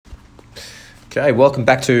Okay, welcome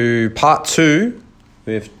back to part 2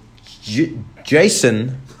 with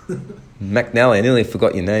Jason McNally. I nearly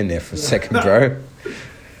forgot your name there for a second, bro.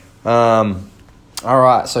 All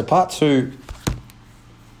right, so part 2.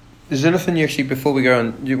 Is there anything you actually, before we go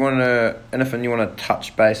on, anything you want to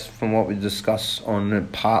touch base from what we discussed on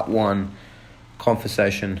part 1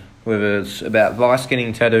 conversation, whether it's about vice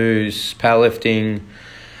getting tattoos, powerlifting,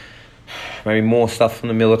 maybe more stuff from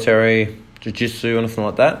the military, jiu-jitsu, anything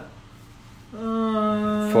like that?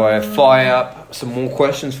 Before I fire up some more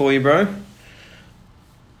questions for you, bro.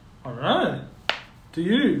 I don't know. Do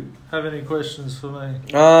you have any questions for me?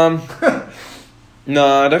 No,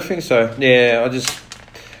 I don't think so. Yeah,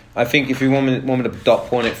 I think if you want me to dot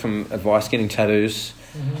point it from advice getting tattoos,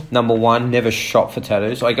 number 1, never shop for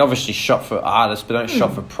tattoos. Like, obviously shop for artists, but don't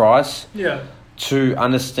shop for price. Yeah. 2,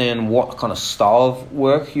 understand what kind of style of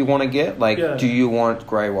work you want to get. Like, do you want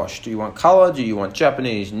grey wash? Do you want colour? Do you want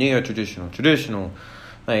Japanese, neo-traditional, traditional?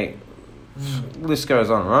 Like, list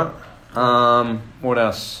goes on, right? What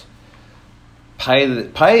else?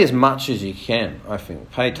 Pay as much as you can, I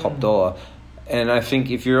think. Pay top dollar. And I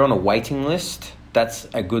think if you're on a waiting list, that's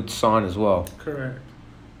a good sign as well. Correct.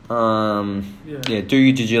 Do your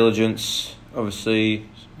due diligence, obviously.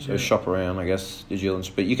 So shop around, I guess, due diligence.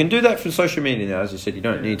 But you can do that for social media now, as you said. You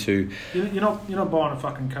don't need to... You're not buying a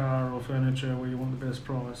fucking car or furniture where you want the best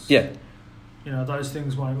price. Yeah. You know, those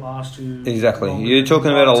things won't last you. Exactly. You're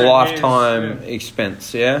talking about a lifetime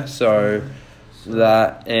expense, yeah? So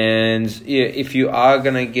that, and if you are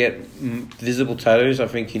going to get visible tattoos, I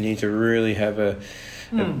think you need to really have a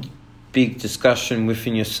big discussion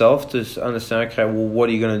within yourself to understand, okay, well, what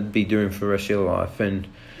are you going to be doing for the rest of your life? And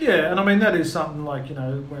and I mean, that is something like,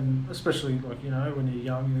 when, especially like, when you're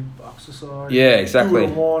young, you exercise. Yeah, exactly.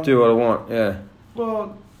 Do what I want, yeah.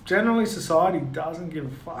 Well, generally society doesn't give a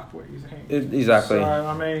fuck what you think. Exactly. So,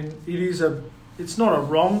 I mean, it's not a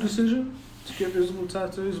wrong decision to get visible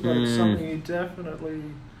tattoos, but it's something you definitely...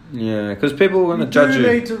 Yeah, because people are going to judge you.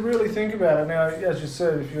 You need to really think about it. Now, as you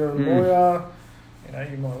said, if you're a lawyer,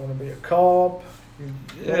 you might want to be a cop.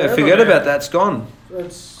 Forget about that. It's gone.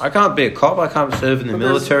 I can't be a cop. I can't serve in the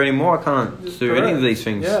military anymore. I can't do any of these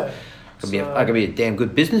things. Yeah. I could be a damn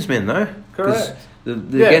good businessman, though. Correct.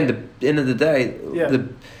 Again, the end of the day,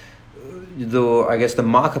 I guess the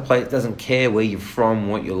marketplace doesn't care where you're from,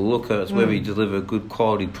 what you look at. It's whether you deliver a good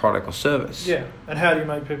quality product or service. Yeah, and how do you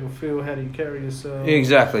make people feel? How do you carry yourself?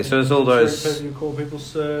 Exactly. So there's all those. You call people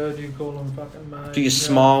sir. Do you call them fucking mate? Do you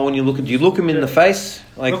smile when you look at? Do you look them in the face?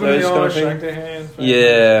 Like look those in the kind eye, of things. shake their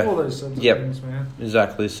hand. All those sorts of things, man.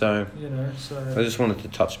 Exactly. So. So. I just wanted to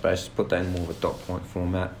touch base, put that in more of a dot point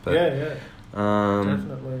format. But,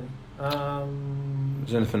 definitely.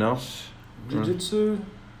 Is there anything else? Jiu-jitsu.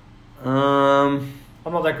 I'm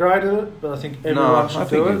not that great at it, but I think everyone should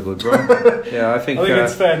do it. You're good, bro. Yeah, I think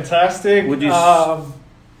it's fantastic. Would you?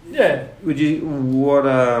 Would you?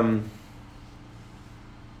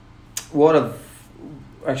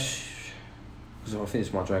 Actually, I think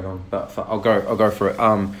this might drag on, but I'll go for it.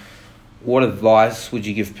 What advice would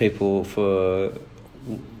you give people for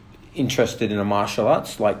interested in a martial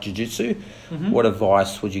arts like jiu-jitsu? What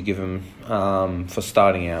advice would you give them for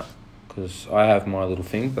starting out? Because I have my little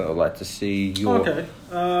thing, but I'd like to see your... Okay.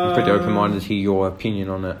 I'm pretty open-minded to hear your opinion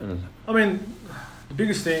on it. I mean, the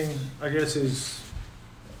biggest thing, I guess, is...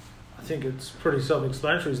 I think it's pretty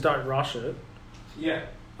self-explanatory, is don't rush it. Yeah.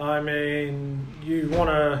 I mean, you want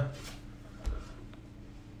to...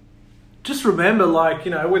 Just remember,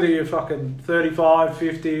 whether you're fucking 35,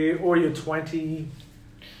 50, or you're 20... you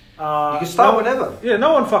can start whenever. Yeah,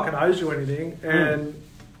 no one fucking owes you anything. And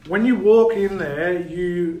when you walk in there,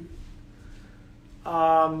 you're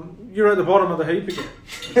at the bottom of the heap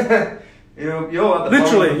again. you're at the literally,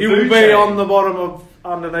 bottom of the you will food be chain. on the bottom of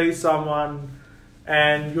underneath someone,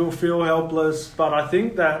 and you'll feel helpless. But I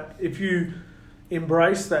think that if you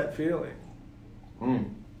embrace that feeling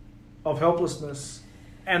of helplessness,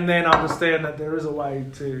 and then understand that there is a way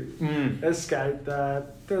to escape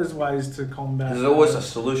that, there's ways to combat. There's always a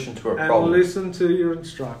solution to a problem. And listen to your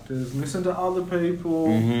instructors, listen to other people,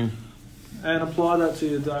 and apply that to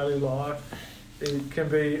your daily life. It can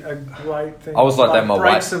be a great thing. I was like that, my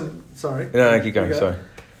wife. Sorry. No, keep going, sorry.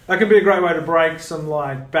 That can be a great way to break some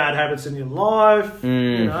bad habits in your life,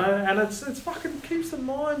 and it's fucking keeps the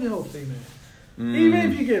mind healthy, man.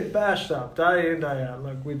 Even if you get bashed up day in, day out,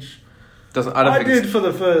 which I did for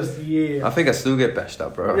the first year. I think I still get bashed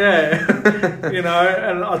up, bro. Yeah.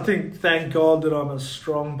 And I think, thank God that I'm a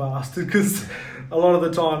strong bastard, because a lot of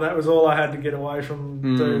the time that was all I had to get away from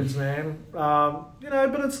dudes, man. You know,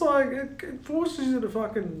 but it's like it forces you to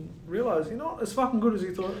fucking realise you're not as fucking good as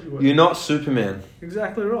you thought you were. You're not Superman.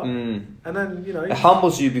 Exactly right. And then, you know... It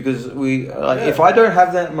humbles you because if I don't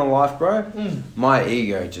have that in my life, bro, my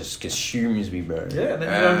ego just consumes me, bro. Yeah, and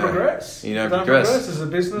then you don't progress. You don't progress. As a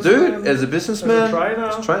businessman. Dude, as a businessman.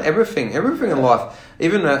 As a trainer. Everything in life.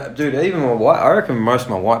 Even, even my white... I reckon most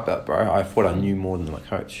of my white belt, bro, I thought I knew more than my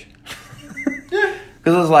coach. Yeah.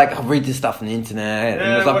 Because I was like, I read this stuff on the internet. Yeah,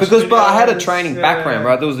 and it was like, but I had a training background,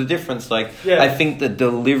 right? There was a difference. Like, I think the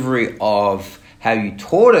delivery of how you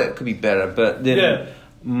taught it could be better. But then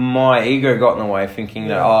my ego got in the way thinking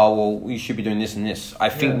that, you should be doing this and this. I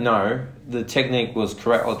think, no, the technique was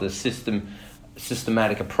correct, or the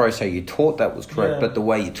systematic approach, how you taught that was correct. But the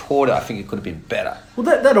way you taught it, I think it could have been better. Well,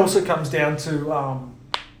 that also comes down to...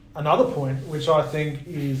 another point, which I think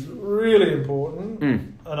is really important,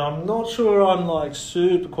 and I'm not sure I'm like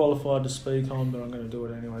super qualified to speak on, but I'm going to do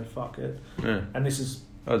it anyway. Fuck it. Yeah. And this is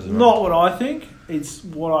not what I think. It's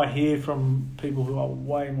what I hear from people who are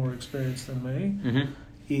way more experienced than me.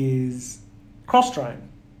 Is cross train.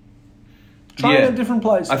 Train at different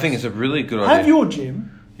places. I think it's a really good idea. Have your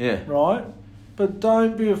gym. Yeah. Right, but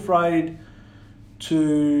don't be afraid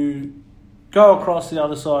to go across the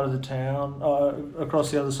other side of the town,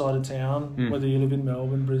 whether you live in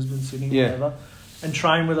Melbourne, Brisbane, Sydney, whatever, and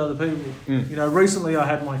train with other people. You know, recently I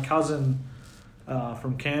had my cousin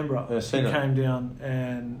from Canberra who came down,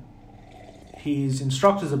 and his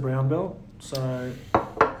instructor's a brown belt, so,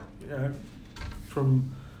 you know,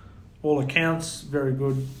 from all accounts, very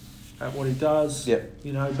good at what he does.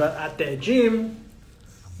 You know, but at their gym,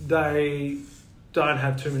 they don't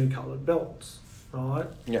have too many coloured belts. Right.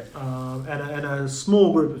 Yeah. And a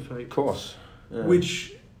small group of people. Of course. Yeah.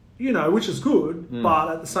 Which is good, but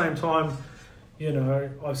at the same time, you know,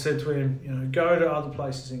 I've said to him, you know, go to other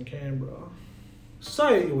places in Canberra,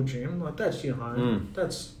 stay at your gym, like that's your home,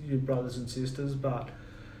 that's your brothers and sisters, but,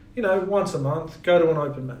 you know, once a month, go to an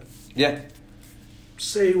open mat. Yeah.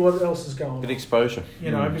 See what else is going on. Good exposure.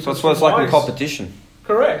 You know, so it's what it's like in competition.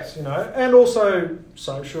 Correct. You know, and also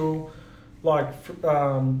social, like.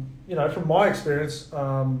 You know, from my experience,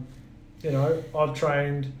 you know, I've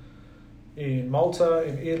trained in Malta,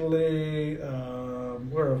 in Italy.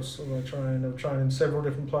 Where else have I trained? I've trained in several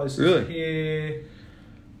different places here.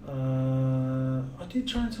 I did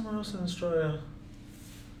train somewhere else in Australia.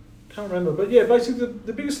 Can't remember. But yeah, basically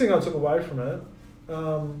the biggest thing I took away from it,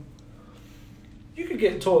 you could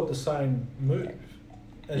get taught the same move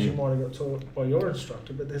as you might have got taught by your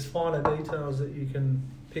instructor, but there's finer details that you can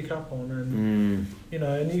pick up on, and you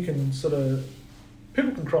know, and you can sort of,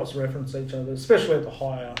 people can cross-reference each other, especially at the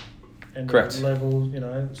higher end levels, you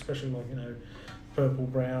know, especially like, you know, purple,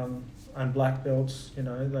 brown and black belts, you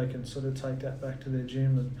know, they can sort of take that back to their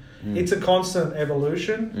gym, and it's a constant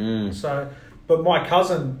evolution. So, but my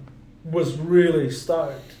cousin was really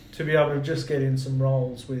stoked to be able to just get in some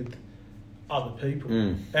roles with other people,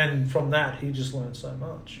 and from that he just learned so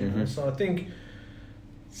much, you know? So I think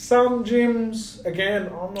some gyms, again,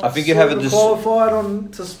 I'm not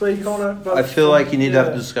qualified to speak on it, but I feel like you need to have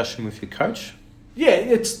a discussion with your coach. Yeah,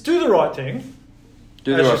 it's do the right thing.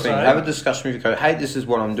 Do the right thing. Have a discussion with your coach. Hey, this is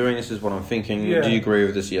what I'm doing. This is what I'm thinking. Do you agree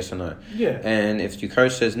with this? Yes or no? Yeah. And if your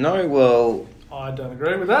coach says no, well, I don't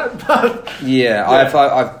agree with that. But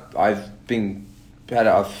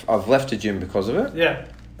I've left a gym because of it. Yeah.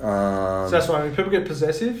 So that's why people get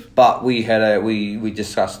possessive. But we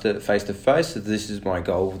discussed it face to face. That this is my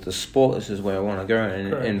goal with the sport. This is where I want to go,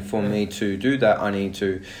 and for me to do that, I need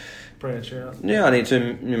to branch out. Yeah, I need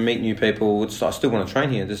to meet new people. I still want to train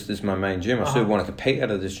here. This is my main gym. I still want to compete out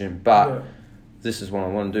of this gym, but this is what I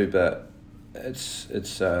want to do. But it's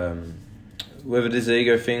whether it is an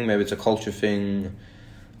ego thing, maybe it's a culture thing.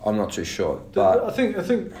 I'm not too sure. But I think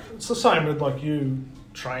it's the same with like you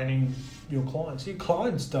training your clients. Your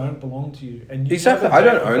clients don't belong to you, and you exactly. I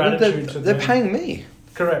don't own them. They're paying me.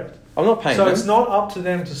 Correct. I'm not paying them. So it's not up to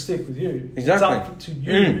them to stick with you. Exactly. It's up to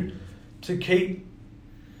you to keep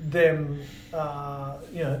them,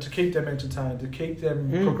 to keep them entertained, to keep them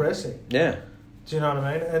progressing. Yeah. Do you know what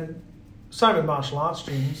I mean? And same with martial arts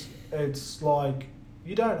gyms. It's like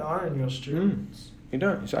you don't own your students. You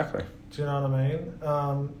don't, exactly. Do you know what I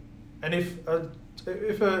mean? And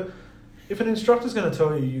if an instructor's going to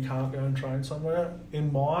tell you you can't go and train somewhere,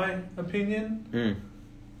 in my opinion,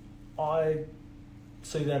 I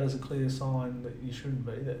see that as a clear sign that you shouldn't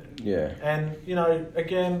be there. Yeah. And, you know,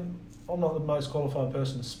 again, I'm not the most qualified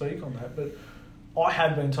person to speak on that, but I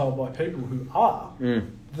have been told by people who are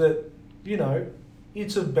that, you know,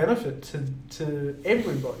 it's a benefit to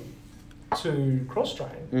everybody to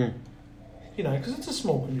cross-train. you know, because it's a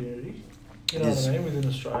small community, you know what I mean, within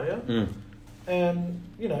Australia. Mm. And,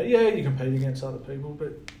 you know, yeah, you compete against other people,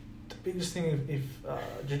 but the biggest thing if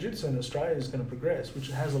jiu-jitsu in Australia is going to progress, which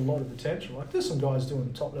has a lot of potential, like there's some guys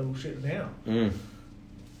doing top level shit now,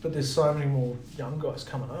 but there's so many more young guys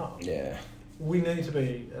coming up. Yeah. We need to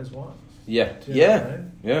be as one. Yeah. Do you know what I Yeah.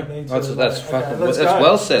 mean? Yeah. We need to, That's fucking. let's That's go.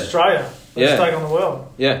 well said. Australia, let's Yeah. take on the world.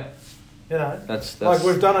 Yeah. You know, That's like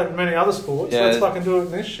we've done it in many other sports. Yeah. Let's fucking do it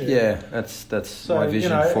in this shit. Yeah. That's So, my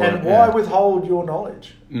vision you know, for and it. why yeah. withhold your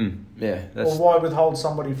knowledge, Yeah. or That's why withhold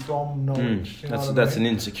somebody from knowledge? You know that's what I that's mean?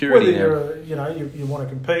 an insecurity. Whether now. you're, you know, you want to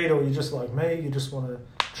compete, or you're just like me, you just want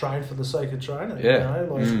to train for the sake of training. Yeah. You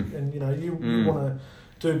know, like, and you know, you want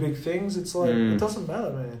to do big things. It's like it doesn't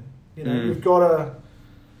matter, man. You know, you've got to.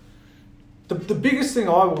 The biggest thing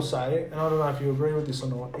I will say, and I don't know if you agree with this or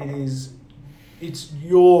not, it's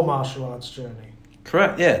your martial arts journey.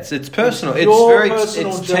 Correct. Yeah. It's personal. It's It's your very personal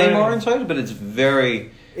it's journey. team orientated, but it's very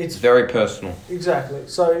personal. Exactly.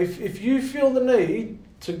 So if you feel the need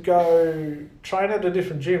to go train at a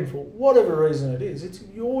different gym for whatever reason it is, it's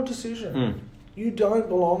your decision. You don't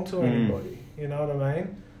belong to anybody. You know what I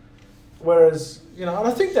mean? Whereas, you know, and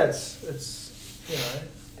I think you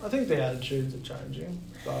know, I think the attitudes are changing,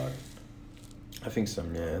 but I think so.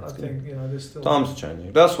 Yeah. I think, you know, there's still Times are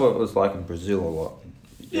changing. That's what it was like in Brazil a lot.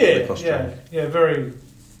 yeah, Australia. very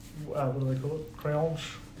what do they call it? Créange.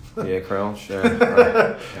 Yeah, crunch. Yeah,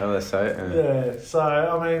 right. How they say it. Yeah. So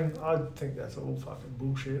I mean, I think that's all fucking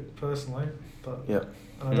bullshit, personally. But Yeah.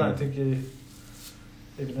 and I don't think you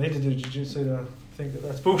even need to do jiu-jitsu to think that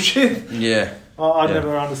that's bullshit. Yeah. I Yeah.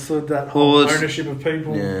 never understood that whole Well, it's- ownership of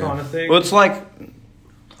people kind of thing. Well, it's like,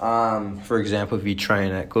 for example, if you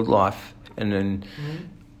train at Good Life, and then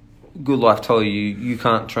Good Life tell you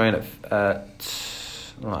can't train at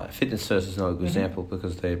Fitness First is not a good example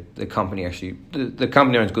because the company actually the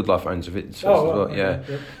company owns Good Life owns Fitness First as well. Yeah.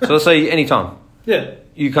 So let's say Anytime. Yeah.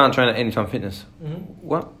 You can't train at Anytime Fitness.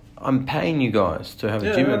 What? I'm paying you guys to have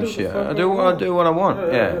a gym membership. I do what I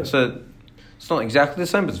want. Yeah. So it's not exactly the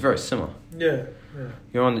same, but it's very similar. Yeah.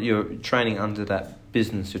 Yeah. You're training under that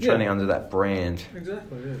business. You're training under that brand.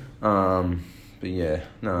 Exactly. Yeah. But yeah,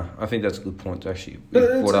 no, I think that's a good point to actually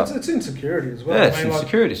But brought up. it's insecurity as well. Yeah, I it's mean,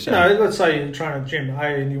 insecurity. Like, you know, let's say you're trying to gym A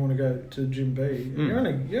and you want to go to gym B. You're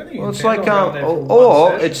only Well, it's intent like, on going there for or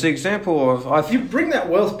one session. it's the example of You bring that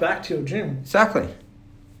wealth back to your gym. exactly.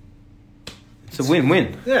 It's a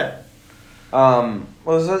win-win. Yeah. Well,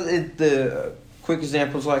 the quick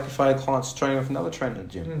example is like if I had clients training with another trainer at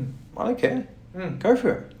the gym, I don't care. Go for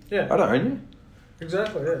it. Yeah. I don't own you.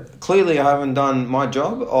 Exactly. Yeah. Clearly, I haven't done my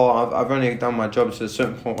job, or I've only done my job to a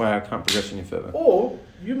certain point where I can't progress any further. Or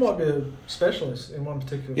you might be a specialist in one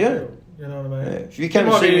particular field. You know what I mean? Yeah. If you can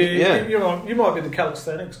might see be, me, you might be the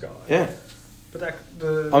calisthenics guy. Yeah. But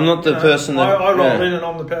I'm not the person that... I roll in and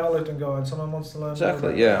I'm the powerlifting guy and someone wants to learn.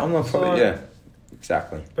 Exactly, yeah. I'm not probably... So- Yeah.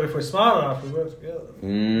 Exactly. But if we're smart enough, we work together.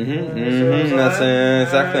 That's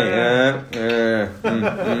exactly.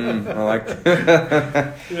 I like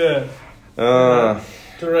that. Yeah.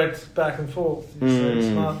 Direct back and forth. You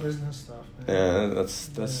say smart business stuff. Yeah, that's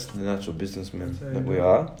the natural businessmen That's how that you we do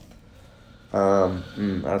are.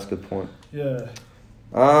 That's a good point. Yeah.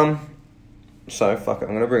 So fuck it,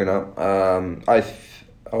 I'm gonna bring it up.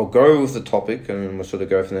 I'll go with the topic and we'll sort of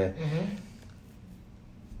go from there.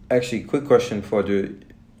 Actually, quick question before I do.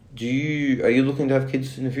 Are you looking to have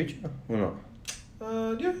kids in the future or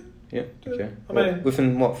not? Yeah. Yeah. Okay. I mean,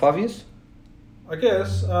 within 5 years? I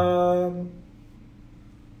guess. I'm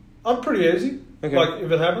pretty easy. Okay. Like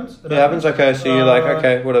if it happens, It happens. Okay, so you're like,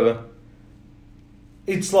 okay, whatever.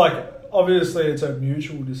 It's like obviously it's a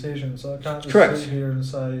mutual decision, so I can't just sit here and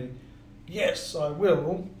say yes, I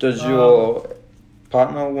will. Does your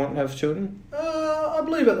partner want to have children? I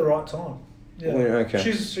believe at the right time. Yeah. Okay.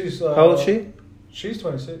 She's how old is she? She's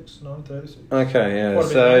 26, and I'm 36. Okay, yeah. Quite a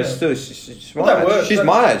bit So younger. still, she's But my that age. works. She's That-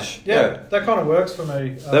 my age. Yeah, that kind of works for me.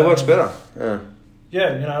 That works better. Yeah.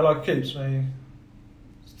 Yeah, you know, like keeps me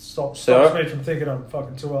stops So- me from thinking I'm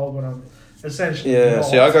fucking too old when I'm essentially. Yeah. not.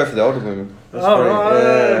 See, I go for the older women. That's Oh, funny.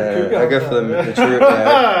 right, cougar. I go for the maturity.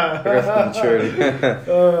 I go for the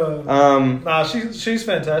maturity. Nah, she's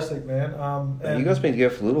fantastic, man. And You guys been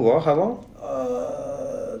together for a little while. How long?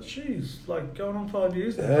 She's like going on 5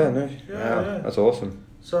 years now. Yeah, no. Yeah. That's awesome.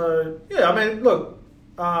 So yeah, I mean, look,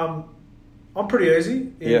 I'm pretty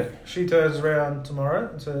easy. If she turns around tomorrow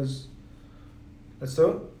and says, "Let's do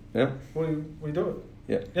it," Yeah. we do it.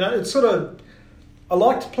 Yeah. You know, it's sort of. I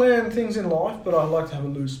like to plan things in life, but I like to have a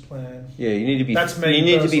loose plan. Yeah, you need to be. That's me You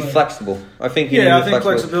need to be personally. flexible. I think. You need Yeah, to I be think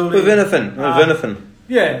flexible. flexibility. With anything. With anything.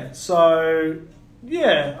 Yeah. So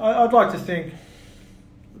yeah, I'd like to think.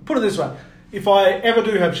 Put it this way: if I ever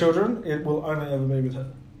do have children, it will only ever be with her.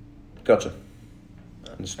 Gotcha.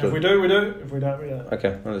 Understood. If we do, we do. If we don't, we don't.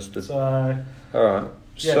 Okay, understood. So, all right.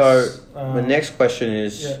 yes, So the next question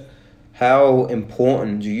is, yeah. how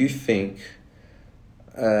important do you think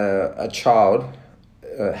a child,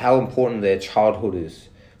 how important their childhood is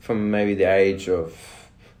from maybe the age of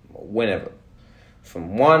whenever,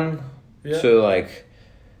 from 1 to like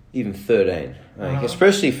even 13, like,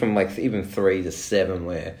 especially from like even 3 to 7,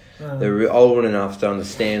 where they're old enough to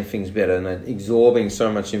understand things better and they're absorbing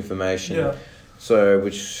so much information. Yeah. So,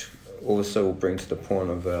 which also will bring to the point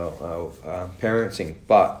of our parenting.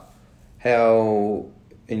 But how,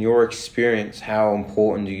 in your experience, how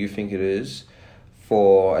important do you think it is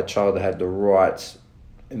for a child to have the right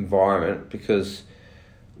environment? Because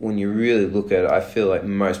when you really look at it, I feel like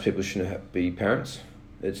most people shouldn't be parents.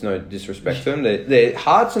 It's no disrespect to them. Their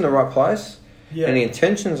heart's in the right place, and the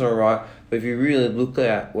intentions are right. But if you really look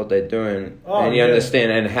at what they're doing and you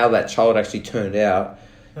understand and how that child actually turned out,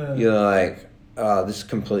 you're like, this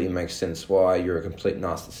completely makes sense why you're a complete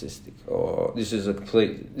narcissistic, or this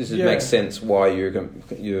makes sense why you're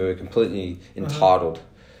completely entitled.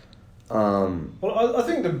 Well, I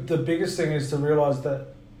think the biggest thing is to realise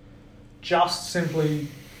that just simply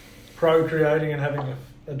procreating and having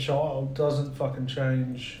a child doesn't fucking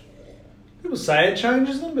change. People say it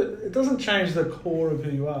changes them, but it doesn't change the core of who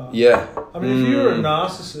you are. Yeah. I mean, if you're a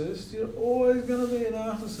narcissist, you're always going to be a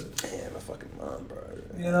narcissist. Yeah, my fucking mum, bro.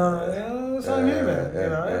 You know, same here, man. You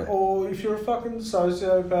know, or if you're a fucking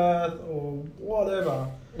sociopath or whatever,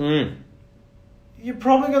 you're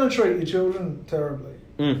probably going to treat your children terribly.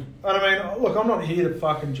 And I mean, look, I'm not here to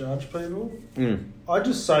fucking judge people. I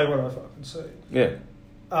just say what I fucking see. Yeah.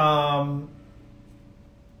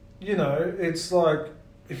 You know, it's like,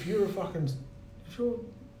 if you're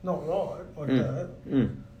not right like that,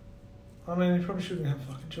 I mean, you probably shouldn't have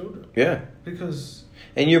fucking children. Yeah. Because...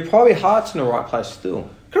 And your probably heart's in the right place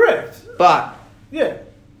still. Correct. But... Yeah.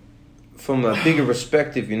 From a bigger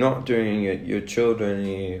perspective, you're not doing your children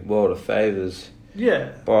any world of favours.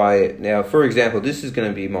 Yeah. Now, for example, this is going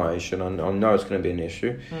to be my issue, and I know it's going to be an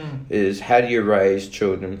issue, is how do you raise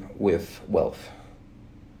children with wealth?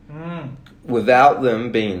 Without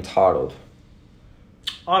them being entitled.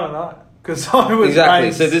 I don't know, because I was exactly.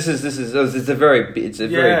 raised... So it's a very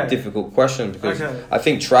difficult question, because I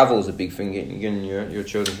think travel is a big thing, getting your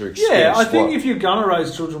children to experience. Yeah, I think if you're gonna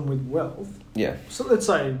raise children with wealth, so let's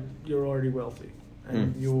say you're already wealthy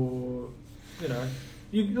and you're, you know,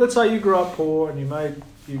 let's say you grew up poor and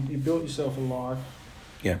you built yourself a life.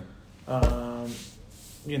 Yeah.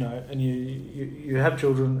 You know, and you have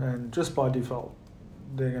children, and just by default,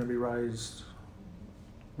 they're going to be raised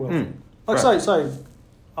wealthy. Like say,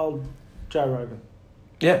 old Joe Rogan.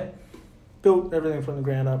 Yeah. Built everything from the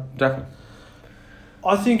ground up. Exactly.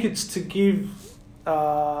 I think it's to give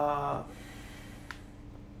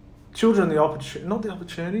children the opportunity, not the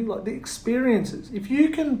opportunity, like the experiences. If you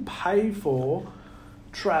can pay for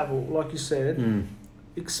travel, like you said,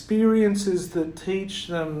 experiences that teach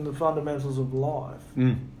them the fundamentals of life.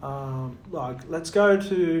 Like, let's go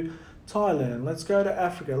to Thailand, let's go to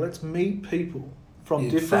Africa, let's meet people from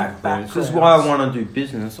different backgrounds. This is why I want to do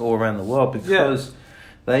business all around the world, because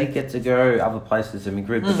they get to go other places and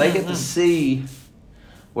group, but they get to see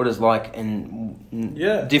what it's like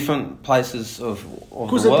in different places of the world.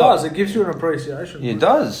 Because it does, it gives you an appreciation. It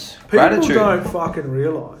does. People Gratitude. don't fucking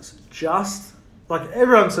realise, just like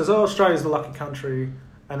everyone says, oh, Australia's the lucky country,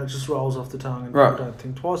 and it just rolls off the tongue and people don't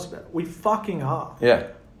think twice about it. We fucking are. Yeah.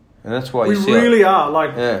 And that's why we really are.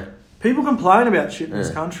 Like, people complain about shit in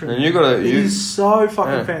this country. And it is so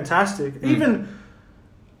fucking fantastic. Even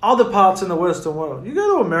other parts in the Western world. You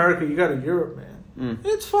go to America, you go to Europe, man.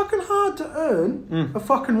 It's fucking hard to earn a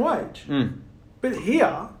fucking wage. But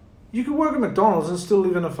here, you can work at McDonald's and still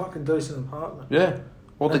live in a fucking decent apartment. Yeah.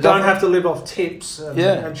 Well, they don't have to live off tips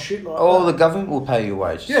and shit like that. Oh, the government will pay your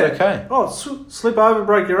wage. Yeah. It's okay. Oh, slip over,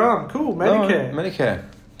 break your arm. Cool, Medicare. No, Medicare.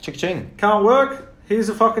 Ching. Can't work? Here's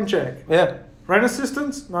a fucking check. Yeah. Rent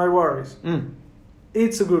assistance? No worries.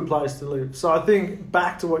 It's a good place to live. So I think,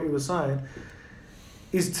 back to what you were saying,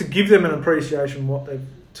 is to give them an appreciation what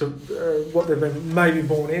they've been maybe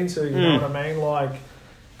born into. You know what I mean? Like,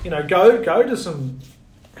 you know, go to some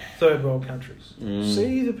third world countries.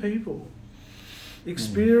 See the people.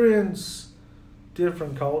 Experience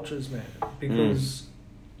different cultures, man. Because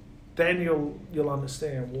then you'll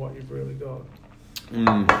understand what you've really got. You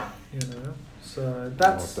know. So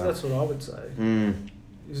that's what I would say.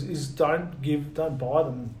 Is don't buy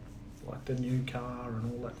them like the new car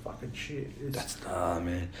and all that fucking shit.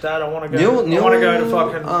 Man. Dad, I want to go. I want to go to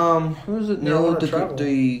fucking. Who was it? Neil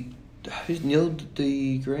Who's Neil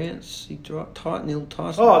deGrasse Neil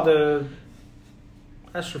Tyson? Oh, the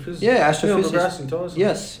astrophysicist. Yeah, Neil astrophysicist. deGrasse Tyson.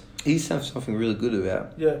 Yes, he's have something really good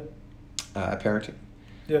about Yeah. parenting.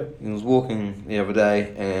 Yeah. He was walking the other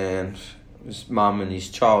day, and his mum and his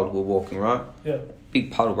child were walking, right? Yeah.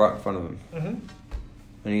 Big puddle right in front of him, Mm-hmm.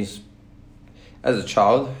 and he's, as a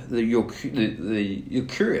child, you're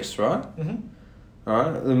curious, right? Mm-hmm. All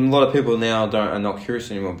right. A lot of people now are not curious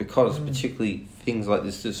anymore because Mm. particularly things like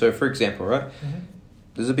this. So, for example, right, Mm-hmm.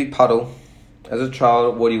 there's a big puddle. As a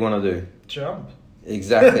child, what do you want to do? Jump.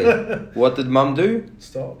 Exactly. What did mum do?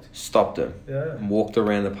 Stopped. Stopped him Yeah. and walked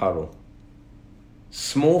around the puddle.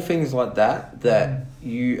 Small things like that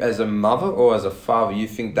you, as a mother or as a father, you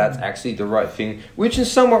think that's actually the right thing, which in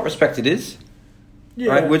somewhat respect it is,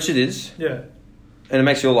 Yeah. right? Which it is, Yeah. and it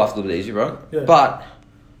makes your life a little bit easier, right? Yeah. But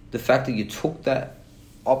the fact that you took that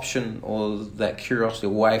option or that curiosity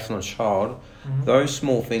away from the child, Mm-hmm. those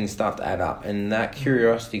small things start to add up, and that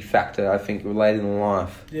curiosity factor, I think, related in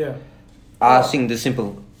life, Yeah. asking the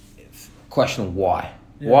simple question of why.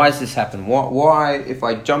 Yeah. Why has this happened? Why, if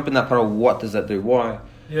I jump in that puddle, what does that do? Why?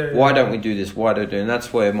 Yeah. Why don't we do this? Why don't we do? And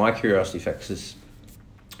that's where my curiosity factor is.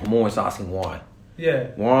 I'm always asking why. Yeah.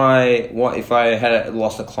 Why? What if I had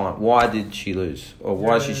lost a client? Why did she lose? Or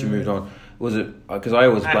why Yeah, did she yeah, moved yeah. on? Was it because I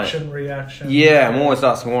always blame? Action, reaction. Yeah, I'm always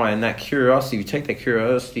asking why. And that curiosity, if you take that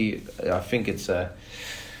curiosity, I think it's a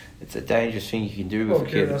dangerous thing you can do with Well, a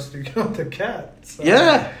kid. curiosity killed the cat. So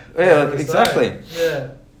Yeah, exactly. Yeah.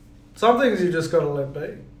 Some things you just got to let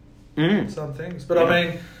be. Mm. Some things. But I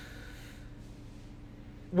mean,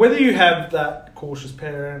 whether you have that cautious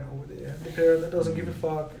parent or whether you have the parent that doesn't give a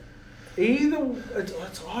fuck, either,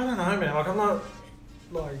 it's I don't know, man. Like, I'm not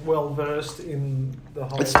like well versed in the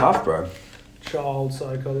whole It's tough, bro. child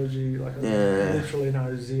psychology. Like, I Yeah. literally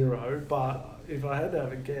know zero. But if I had to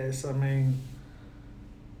have a guess, I mean,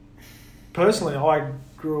 personally, I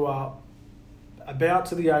grew up about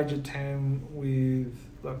to the age of 10 with,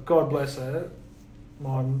 like, God bless her,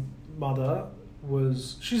 my mother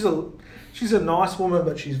she's a nice woman,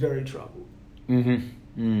 but she's very troubled.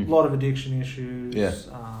 Mm-hmm. A lot of addiction issues. Yeah.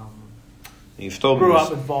 You've told me Grew this. up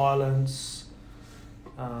with violence.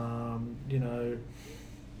 You know.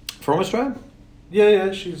 From Australia?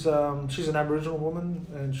 Yeah. She's an Aboriginal woman,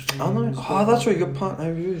 and she. Oh no! was Oh, that's right. born- You're part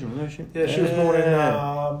Aboriginal, no shit. Yeah, she was born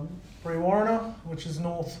in Brewarrina, which is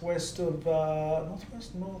northwest of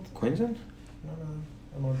north. Queensland. No,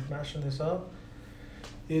 am I mashing this up?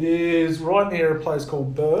 It is right near a place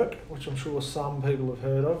called Burke, which I'm sure some people have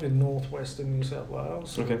heard of, in northwestern New South Wales,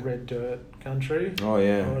 sort of Okay. red dirt country. Oh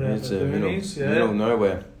yeah, Right out it's the a boonies, middle of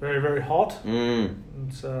nowhere. Very, very hot. Mm.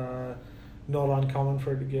 It's not uncommon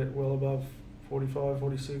for it to get well above 45,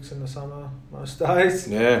 46 in the summer most days.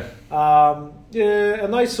 Yeah. Yeah,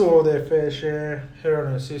 and they saw their fair share, her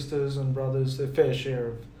and her sisters and brothers, their fair share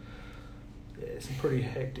of some pretty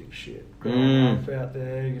hectic shit growing up out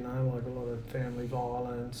there, you know, like a lot of family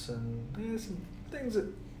violence and some things that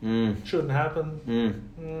shouldn't happen.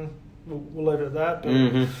 We'll leave it at that. But,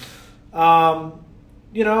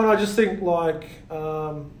 you know, and I just think, like,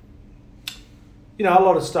 you know, a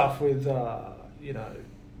lot of stuff with, you know,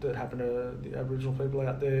 that happen to the Aboriginal people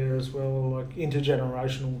out there as well, like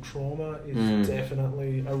intergenerational trauma is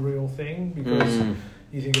definitely a real thing, because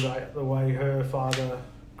you think about the way her father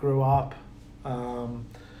grew up,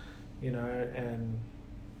 you know, and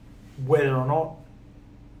whether or not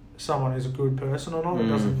someone is a good person or not, it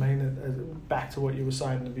doesn't mean that, back to what you were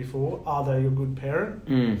saying before, are they a good parent?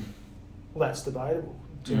 Well, that's debatable.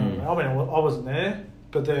 Do you know what I mean? I wasn't there,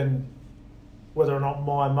 but then whether or not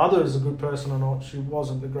my mother is a good person or not, she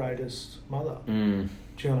wasn't the greatest mother. Do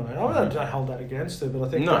you know what I mean? I don't hold that against her, but I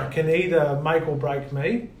think that can either make or break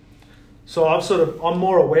me. So I'm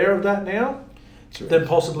more aware of that now than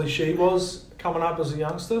possibly she was coming up as a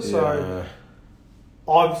youngster. So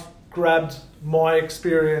I've grabbed my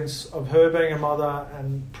experience of her being a mother,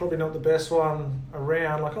 and probably not the best one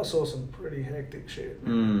around. Like, I saw some pretty hectic shit,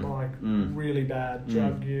 really bad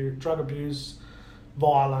drug abuse,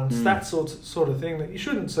 violence, that sort of thing that you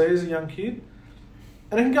shouldn't see as a young kid.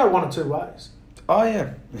 And it can go one of two ways. Oh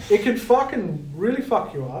yeah. It can fucking really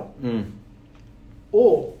fuck you up,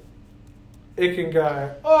 or it can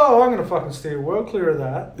go, oh, I'm going to fucking steer well clear of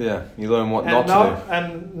that. Yeah, you learn what not to do.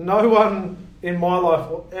 And no one in my life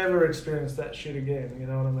will ever experience that shit again, you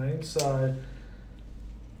know what I mean? So,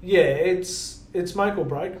 yeah, it's make or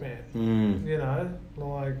break, man. You know,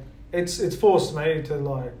 like, it's forced me to,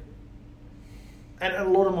 like, and a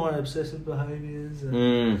lot of my obsessive behaviours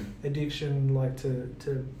and addiction, like,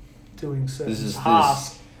 to doing certain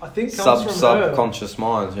tasks I think comes from her. subconscious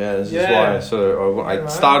mind. Yeah, this is Yeah. why I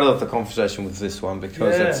started off the conversation with this one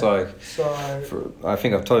because it's like, So I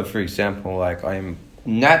think I've told you, for example, like I'm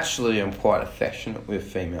quite affectionate with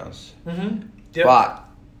females, yep. but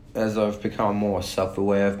as I've become more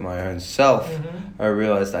self-aware of my own self, I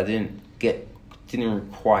realized I didn't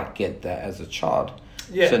quite get that as a child.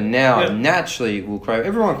 Yeah. So now I Yeah. naturally will crave.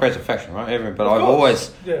 Everyone craves affection, right? But Of I've course.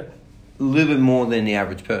 always Yeah. a little bit more than the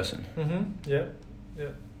average person. Yeah.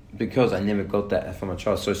 Because I never got that from a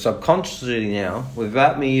child. So subconsciously now,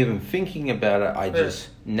 without me even thinking about it, I just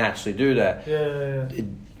naturally do that. Yeah.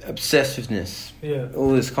 Obsessiveness, Yeah.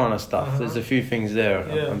 all this kind of stuff. There's a few things there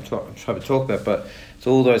Yeah. I'm trying to talk about, but it's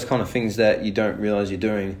all those kind of things that you don't realise you're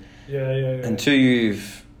doing Yeah. until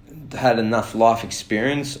you've had enough life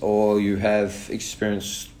experience or you have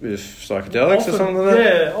experience with psychedelics or something like that.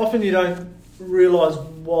 Yeah, often you don't realise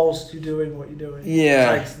whilst you're doing what you're doing.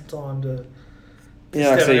 Yeah. It takes the time to...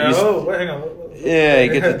 Yeah, step so and you go, hang on.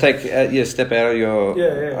 you get to take step out of your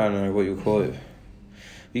Yeah. I don't know what you call it.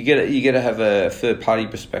 You get to have a third party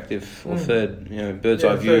perspective or third bird's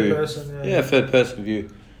eye view. Third person, Third person view.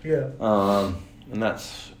 Yeah. And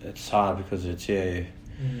it's hard because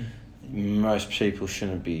most people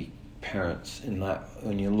shouldn't be parents in that.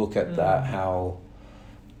 When you look at that, how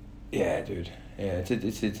it's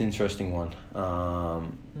an interesting one.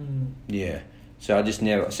 So I just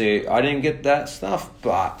never I didn't get that stuff,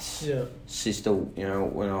 but sister,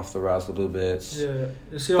 went off the rails a little bit.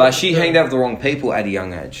 But she hanged out with the wrong people at a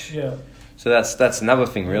young age. Yeah. So that's another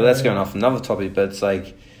thing, really. That's going off another topic, but it's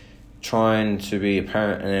like trying to be a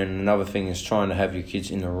parent, and then another thing is trying to have your kids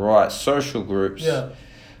in the right social groups. Yeah.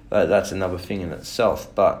 That's another thing in itself,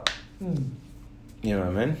 but you know what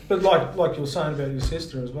I mean? But like you were saying about your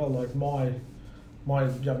sister as well, like my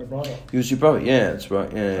younger brother. He was your brother, yeah, that's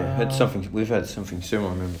right. Yeah, we've had something similar.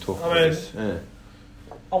 I remember talking about this. Yeah.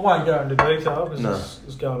 I won't go into detail because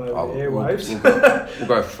it's going over the airwaves. We'll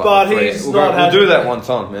go for But free. he's We'll do that one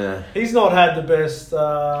time. Yeah. He's not had the best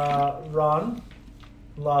run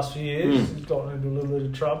the last few years. He's gotten into a little bit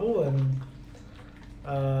of trouble, and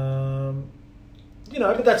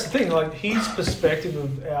but that's the thing. Like his perspective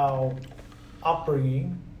of our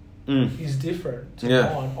upbringing is different to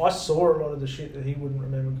mine. I saw a lot of the shit that he wouldn't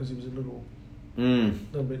remember because he was a little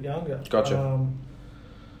bit younger. Gotcha.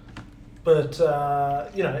 But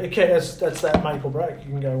that's that make or break.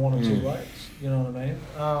 You can go one or two ways. You know what I mean?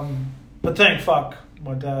 But thank fuck,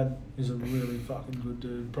 my dad is a really fucking good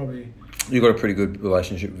dude. Probably. You got a pretty good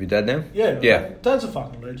relationship with your dad now? Yeah. Dad's a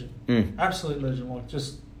fucking legend. Absolute legend. Like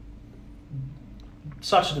just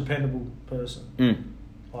such a dependable person.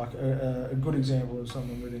 Like a good example of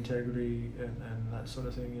someone with integrity and that sort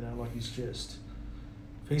of thing. Like he's just,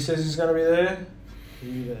 if he says he's going to be there,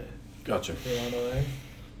 he'll be there. Gotcha. You know what I mean?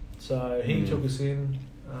 So he took us in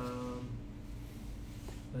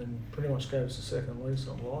and pretty much gave us a second lease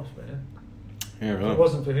on life, man. Yeah, right. If it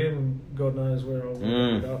wasn't for him, God knows where I would have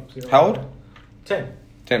ended up. How old? 10.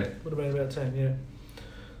 10. Would have been about 10, yeah.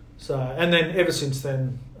 So, and then ever since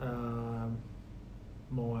then,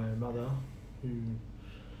 my mother, who,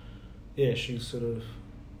 she's sort of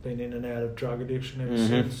been in and out of drug addiction ever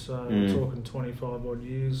since. So we're talking 25 odd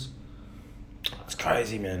years. It's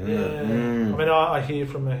crazy, man. Yeah. Isn't it? I mean, I hear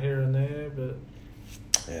from her here and there, but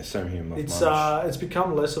yeah, same here. It's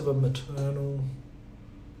become less of a maternal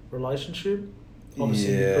relationship,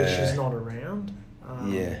 obviously, because she's not around.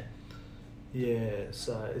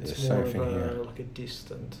 So it's more of like a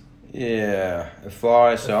distant. Yeah,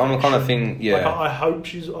 I'm the kind of thing. Yeah, like I hope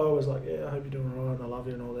she's. I was like, I hope you're doing alright, and I love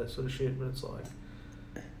you and all that sort of shit. But it's like,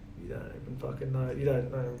 you don't even fucking know. You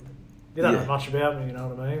don't know much about me. You know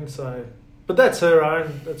what I mean? So, but that's her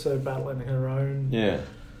own. That's her battling her own.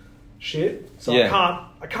 Shit. So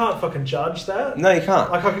I can't fucking judge that. No, you can't.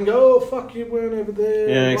 Like I can go, fuck, you weren't over there.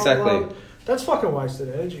 Yeah, blah, exactly. Blah. That's fucking wasted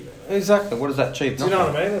energy, man. Exactly. What does that achieve? Do you know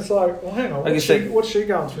what I mean? It's like, well, hang on. Like what's she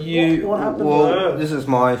going through? What happened to her? This is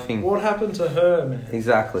my thing. What happened to her, man?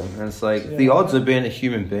 Exactly. And it's like the odds of being a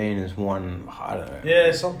human being is one. I don't know.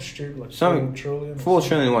 Yeah, something stupid like 4 trillion. 4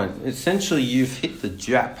 trillion one. Essentially, you've hit the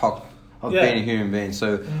jackpot of being a human being.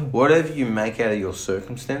 So whatever you make out of your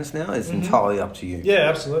circumstance now is entirely up to you. Yeah,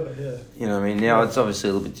 absolutely. Yeah. You know what I mean? Now it's obviously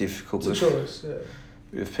a little bit difficult. It's a choice. Yeah.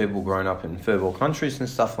 With people growing up in third world countries and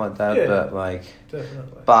stuff like that, but like,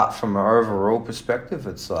 definitely. But from an overall perspective,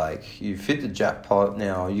 it's like you've hit the jackpot.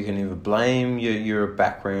 Now you can either blame your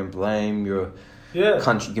background, blame your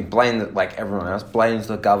country, you can blame that like everyone else blames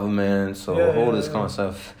the governments or all this kind of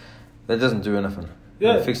stuff. That doesn't do anything.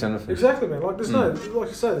 Yeah, fix anything. Exactly, man. Like there's no, like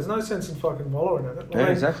you say, there's no sense in fucking wallowing in it.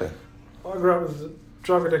 Exactly. I grew up with a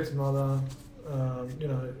drug addicted mother, you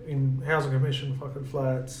know, in housing commission fucking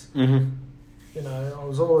flats. Mm-hmm. You know, I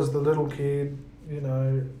was always the little kid. You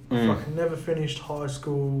know, fucking never finished high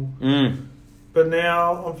school. But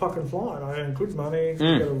now I'm fucking flying. I earn good money.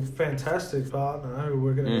 Got a fantastic partner.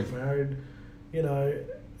 We're going to get married. You know,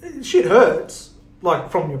 shit hurts, like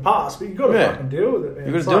from your past, but you got to fucking deal with it, man.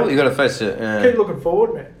 You got to do it. You got to face it. Yeah. Keep looking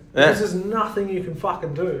forward, man. Yeah. Because there's nothing you can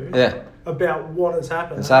fucking do about what has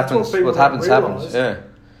happened. It's happens. What happens happens. Yeah.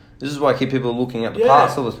 This is why I keep people looking at the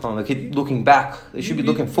past all the time. They keep looking back. They should be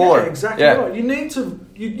looking forward. Yeah, exactly right. You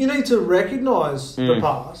need to recognise the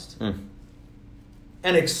past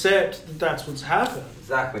and accept that that's what's happened.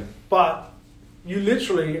 Exactly. But you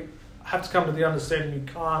literally have to come to the understanding you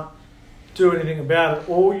can't do anything about it.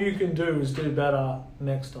 All you can do is do better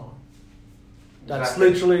next time. That's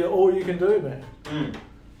literally all you can do, man.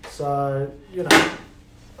 So, you know,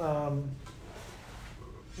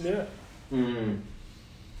 yeah.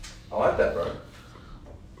 I like that, bro.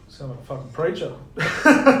 Sound like a fucking preacher.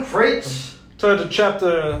 Preach! Turn to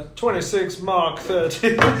chapter 26, Mark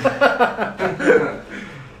 13.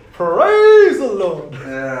 Praise the Lord.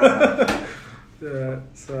 Yeah. Yeah,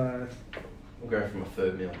 so... We'll go for my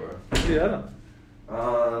third meal, bro. Yeah.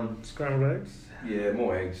 Scrambled eggs? Yeah,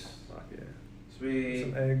 more eggs. Fuck yeah. Sweet.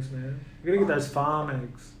 Some eggs, man. You gotta get those farm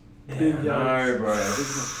eggs. Big no, bro.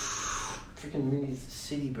 Freaking mini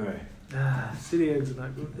city, bro. City eggs are no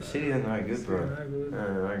good. The city are no good, bro. No good.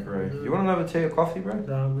 I agree. You want another tea or coffee, bro?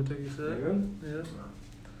 No, I'm gonna take you, sir. You good?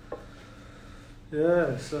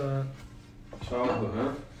 Yeah, so... Childhood,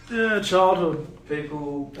 huh? Yeah, childhood.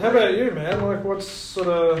 People... How about you, man? Like, what's sort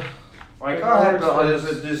of... Like, I'll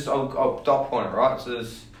dot on it, right? So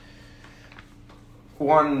there's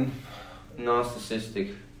one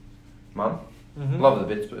narcissistic mum. Love her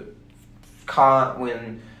the bits, but can't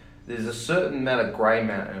when... There's a certain amount of grey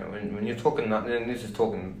matter when you're talking, and this is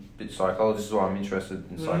talking a bit psychology, this is why I'm interested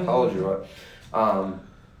in psychology, right?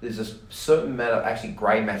 There's a certain amount of actually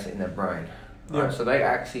grey matter in their brain. Right? Yeah. So they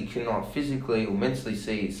actually cannot physically or mentally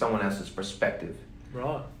see someone else's perspective.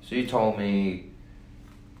 Right. So you told me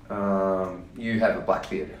you have a black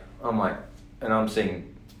beard. I'm like, and I'm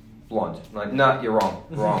seeing blonde. I'm like, no, you're wrong,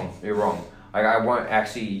 you're wrong. I won't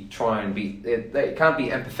actually try and be, they can't be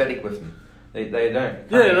empathetic with them. They don't.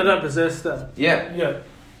 Yeah, they don't possess that. Yeah. Yeah.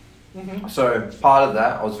 So part of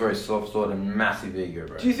that, I was very self-taught and massive ego,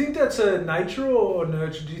 bro. Do you think that's a nature or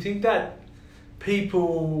nurture? Do you think that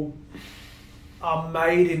people are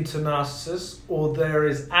made into narcissists, or there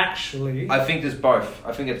is actually... I think there's both.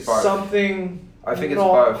 I think it's both. Something I think it's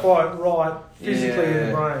not both. quite right physically in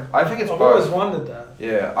the brain. I think it's I've both. always wondered that.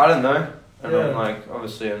 Yeah, I don't know. And I'm like,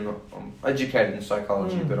 obviously I'm educated in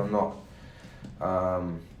psychology, but I'm not...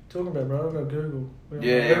 Talking about, bro, I've got Google.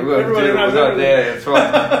 Yeah, we're not there, that's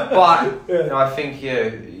right. But I think,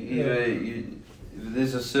 either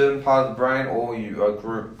there's a certain part of the brain, or you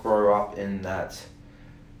grow up in that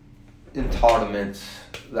entitlement,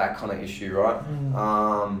 that kind of issue, right?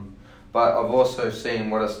 But I've also seen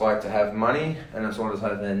what it's like to have money, and it's what it's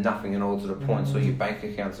like to have nothing at all, to the point so your bank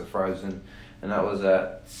accounts are frozen. And that was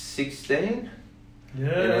at 16. Yeah.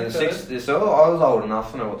 Okay. So I was old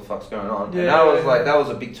enough to know what the fuck's going on. Yeah, and that was like, that was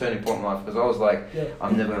a big turning point in life, because I was like,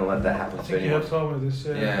 I'm never going to let that happen I to think anyone. you have told me this,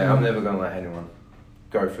 Yeah, I'm never going to let anyone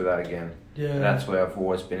go through that again. Yeah. And that's where I've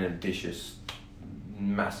always been ambitious,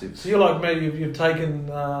 massive. So you're like me, you've taken...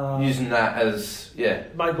 using that as,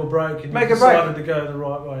 make or break, and make you or break. decided to go the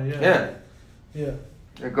right way, Yeah.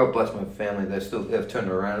 God bless my family, they've turned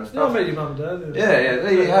around and Yeah, stuff. I met your mum and dad.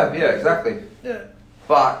 There you have, exactly. Yeah.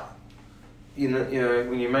 But... You know,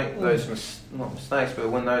 when you make those not mistakes, but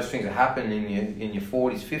when those things happen in your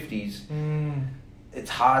 40s, 50s, it's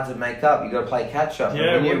hard to make up. You got to play catch up.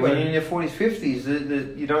 Yeah, when you're in your 40s,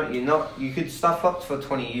 50s, you could stuff up for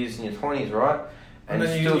 20 years in your 20s, right? And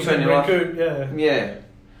then still turn your life. Yeah.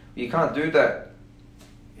 You can't do that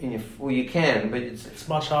you can, but it's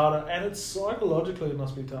much harder, and it's psychologically it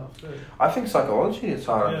must be tough too. I think psychologically it's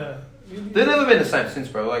hard. Yeah. They've never been the same since,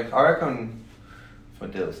 bro. Like, I reckon. My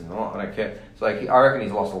dad listens a lot, I don't care. It's like, I reckon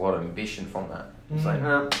he's lost a lot of ambition from that. It's like,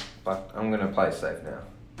 no, but I'm going to play safe now.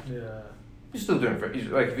 Yeah. He's still doing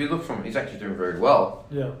if you look from him, he's actually doing very well.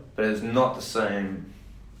 Yeah. But it's not the same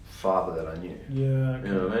father that I knew. Yeah. Okay.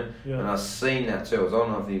 You know what I mean? Yeah. And I've seen that too. I was old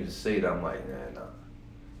enough to even see that. I'm like, no.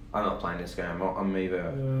 I'm not playing this game. I'm either,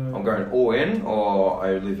 I'm going all in, or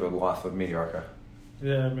I live a life of mediocre.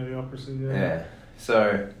 Yeah, mediocrity, Yeah.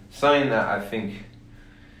 So, saying that, I think...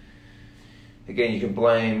 Again, you can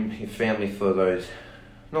blame your family for those,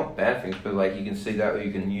 not bad things, but like you can see that, or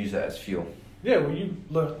you can use that as fuel. Yeah, well, you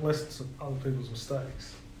learn lessons of other people's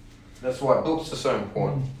mistakes. That's why books are so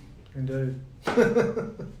important. Indeed.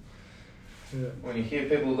 Yeah. When you hear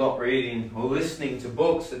people not reading or listening to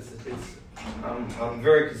books, I'm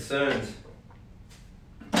very concerned.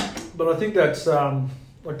 But I think that's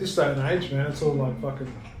like this day and age, man. It's all like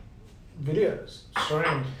fucking videos,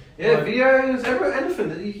 streams. Yeah, like, videos,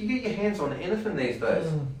 anything. You can get your hands on anything these days.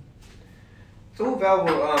 It's all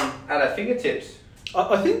available at our fingertips.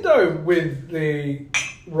 I think though, with the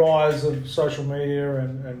rise of social media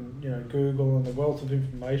and Google and the wealth of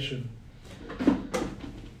information,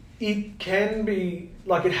 it can be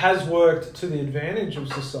like it has worked to the advantage of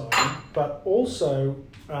society, but also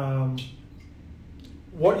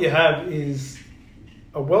what you have is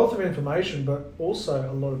a wealth of information, but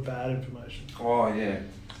also a lot of bad information. Oh yeah.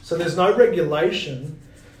 So there's no regulation.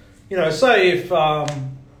 Say if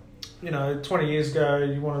 20 years ago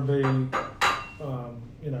you want to be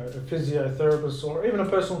a physiotherapist or even a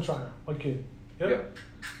personal trainer like you. Yep.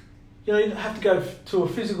 You have to go to a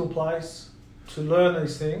physical place to learn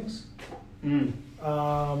these things.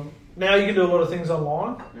 Now you can do a lot of things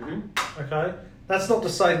online. Mm-hmm. Okay, that's not to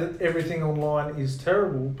say that everything online is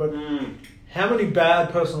terrible, but how many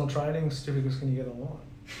bad personal training certificates can you get online?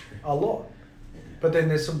 A lot. But then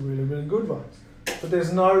there's some really, really good ones. But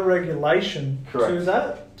there's no regulation Correct. to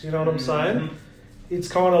that. Do you know what I'm saying? Mm-hmm. It's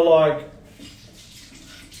kind of like,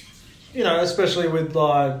 especially with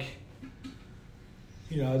like,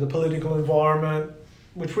 the political environment,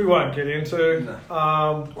 which we won't get into.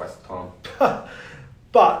 No. Waste of time.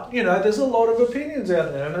 But, there's a lot of opinions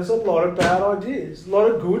out there and there's a lot of bad ideas, a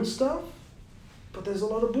lot of good stuff, but there's a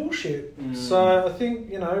lot of bullshit. So I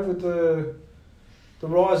think, with the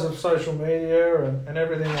rise of social media and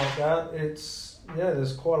everything like that,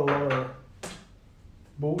 there's quite a lot of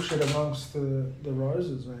bullshit amongst the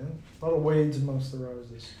roses, man. A lot of weeds amongst the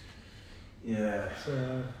roses. Yeah.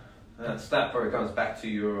 So, that probably comes back to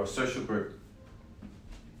your social group.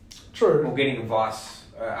 true. Or getting advice.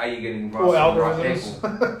 Are you getting advice Or from the right algorithms.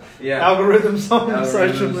 people? Yeah. Algorithms on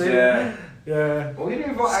social Algorithms, media. Yeah. Well, getting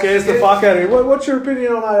advice Scares the fuck out of you. What's your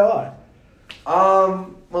opinion on AI?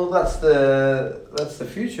 Well, that's the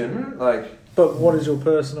future, isn't it? Like. But what is your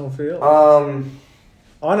personal feel?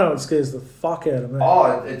 I know it scares the fuck out of me.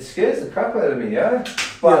 Oh, it scares the crap out of me, yeah.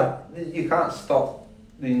 But you can't stop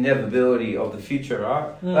the inevitability of the future,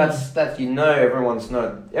 right? That's everyone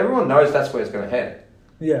knows that's where it's going to head.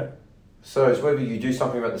 Yeah. So it's whether you do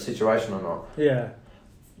something about the situation or not. Yeah.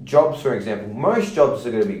 Jobs, for example, most jobs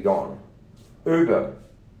are going to be gone. Uber.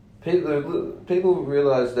 People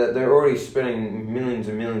realise that they're already spending millions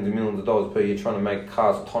and millions and millions of dollars per year trying to make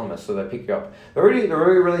cars autonomous, so they pick you up. They're already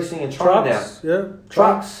releasing in China Trucks, now. yeah.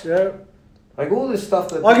 Trucks. Yeah. Like all this stuff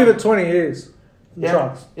that... I give it 20 years. In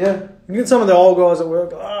trucks. Yeah. You get some of the old guys at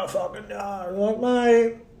work, fucking no. Like,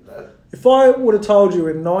 mate, if I would have told you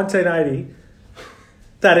in 1980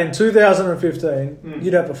 that in 2015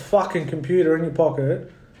 you'd have a fucking computer in your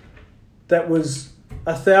pocket that was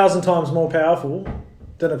 1,000 times more powerful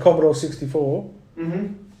than a Commodore 64,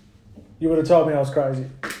 you would have told me I was crazy.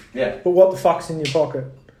 Yeah. But what the fuck's in your pocket?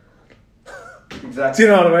 Exactly. Do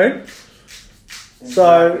you know what I mean?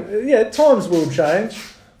 Exactly. So, times will change.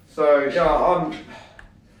 So,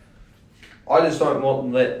 I just don't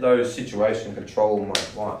want to let those situations control my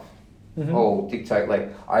life. Or dictate,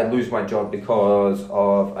 like, I lose my job because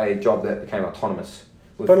of a job that became autonomous.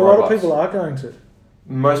 But a lot of people are going to.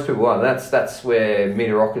 Most people are. That's where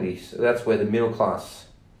mediocrity, that's where the middle class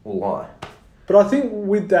will lie. But I think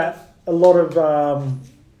with that, a lot of...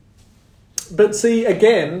 but see,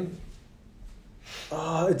 again,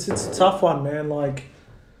 it's a tough one, man. Like,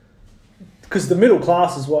 because the middle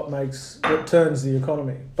class is what turns the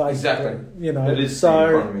economy, basically. Exactly. It is the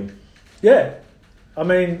economy. Yeah. I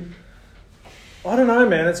mean, I don't know,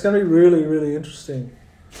 man. It's going to be really, really interesting.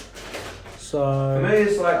 So for me,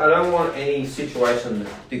 it's like I don't want any situation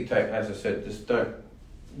that dictate. As I said,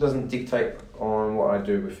 doesn't dictate on what I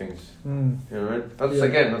do with things. You know what I mean?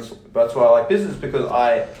 That's why I like business, because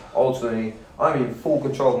I'm in full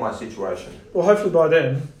control of my situation. Well, hopefully by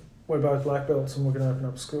then we're both black belts and we can open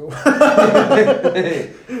up a school.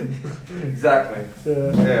 Exactly.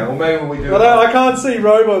 Yeah. Or maybe we do. I can't see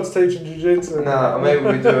robots teaching jiu-jitsu. No, maybe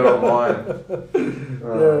we do it online.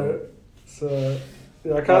 Yeah. So.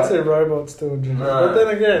 Yeah, I can't see robots doing jiu-jitsu. No. But then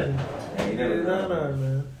again, you never know.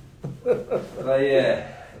 man. But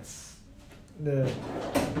it's... Yeah.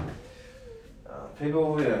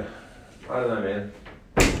 People, I don't know, man.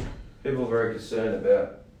 People are very concerned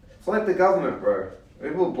about... It's like the government, bro.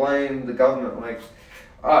 People blame the government, like...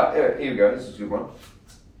 here we go, this is a good one.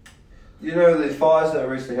 You know the fires that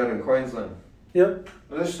were recently held in Queensland? Yep.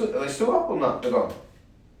 Are they still up or not? They're gone?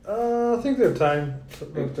 I think they've tamed.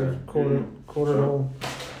 They've caught it all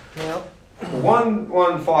now.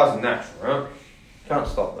 One fire's natural, right? Can't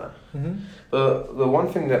stop that. Mm-hmm. The one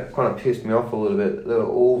thing that kind of pissed me off a little bit,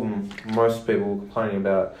 that most people were complaining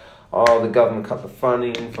about, the government cut the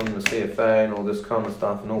funding from the CFA and all this kind of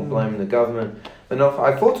stuff, and all blaming the government. And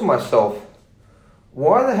I thought to myself,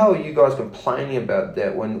 why the hell are you guys complaining about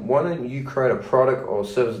that when why don't you create a product or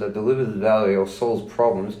service that delivers value or solves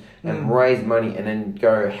problems and raise money and then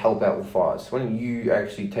go help out with fires? Why don't you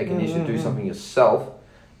actually take initiative to do something yourself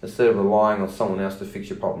instead of relying on someone else to fix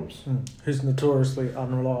your problems? Who's notoriously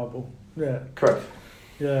unreliable. Yeah. Correct.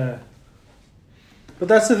 Yeah. But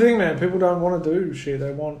that's the thing, man. People don't want to do shit.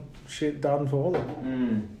 They want shit done for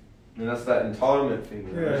them. And that's that entitlement thing.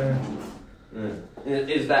 Yeah. Right?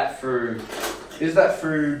 Is that through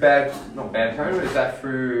not bad parenting, is that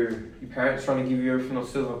through your parents trying to give you everything on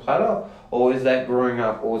silver platter? Or is that growing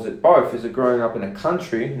up, or is it both? Is it growing up in a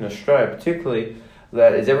country, in Australia particularly,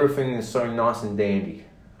 that is everything is so nice and dandy,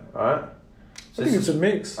 right? So I think it's a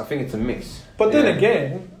mix. I think it's a mix. But then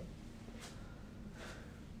again,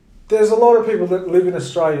 there's a lot of people that live in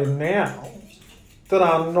Australia now that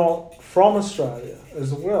are not from Australia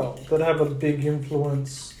as well, that have a big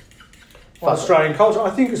influence on Australian culture. I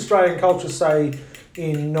think Australian culture, say,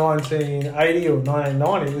 in 1980 or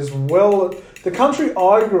 1990, is the country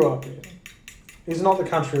I grew up in is not the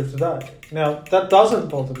country of today. Now, that doesn't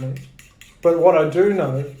bother me, but what I do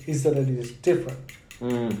know is that it is different.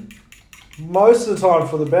 Most of the time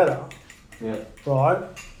for the better, right?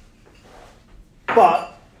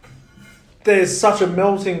 But there's such a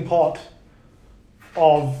melting pot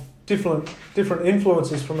of different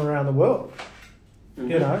influences from around the world,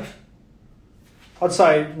 you know. I'd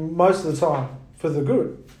say most of the time for the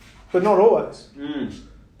good, but not always. Do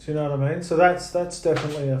you know what I mean? So that's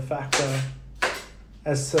definitely a factor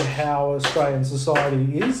as to how Australian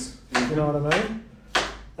society is. You know what I mean?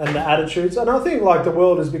 And the attitudes. And I think like the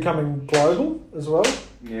world is becoming global as well.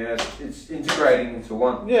 Yeah, it's integrating into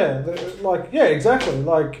one. Yeah, exactly.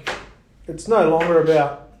 Like it's no longer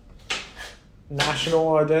about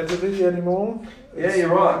national identity anymore. Yeah,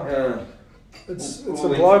 you're right. It's a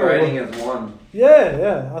global. Integrating as one.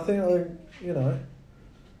 Yeah. I think you know.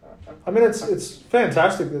 I mean, it's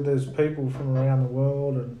fantastic that there's people from around the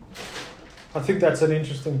world, and I think that's an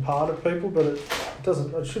interesting part of people. But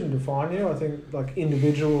it shouldn't define you. I think like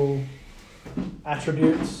individual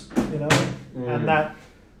attributes, you know, and that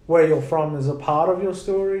where you're from is a part of your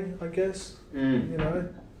story, I guess. You know,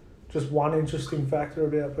 just one interesting factor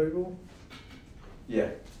about people. Yeah.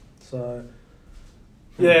 So.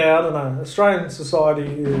 Yeah, I don't know. Australian society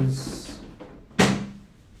is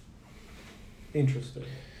interesting.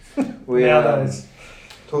 Nowadays.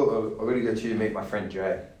 I'm going to get you to meet my friend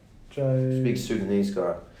Jay. Jay. Big Sudanese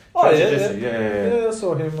guy. Oh, Yeah, I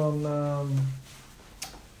saw him on one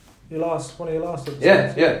of your last episodes.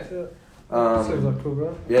 Yeah. Seems like a cool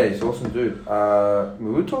guy. Yeah, he's an awesome dude.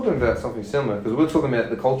 We were talking about something similar, because we were talking about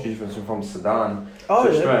the culture difference from Sudan to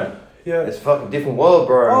Australia. Yeah. It's a fucking different world,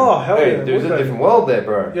 bro. Oh, hell yeah. There's a different world there,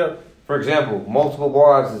 bro. Yeah. For example, multiple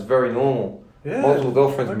wives is very normal. Yeah. Multiple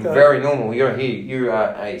girlfriends very normal. You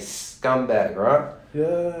are a scumbag, right?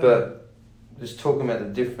 Yeah. But just talking about the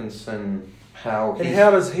difference and how... And how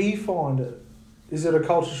does he find it? Is it a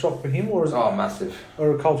culture shock for him, or is it... Oh, massive.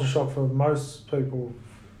 Or a culture shock for most people,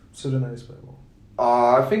 Sudanese people?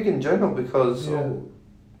 I think in general, because... Yeah.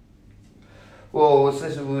 Well, we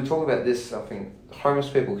were talking about this, I think, homeless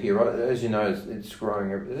people here, right? As you know, it's growing.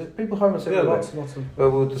 People homeless everywhere. Yeah, lots of... But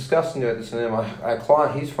we were discussing about this, and then our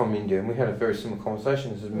client, he's from India, and we had a very similar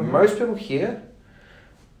conversation. He says, most people here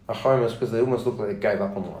are homeless because they almost look like they gave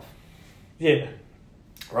up on life. Yeah.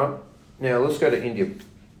 Right? Now, let's go to India,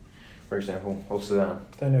 for example, or Sudan.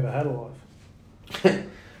 They never had a life.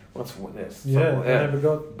 What's this? They never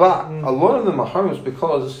got... But a lot of them are homeless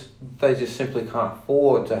because they just simply can't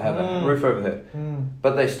afford to have a roof over their head.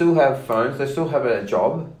 But they still have phones, they still have a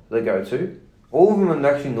job they go to. All of them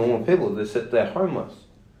are actually normal people, they're homeless.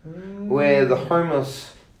 Where the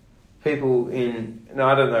homeless people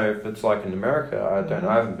I don't know if it's like in America, I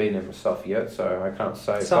haven't been there myself yet, so I can't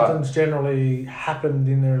say. Something's generally happened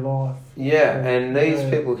in their life. Yeah, and these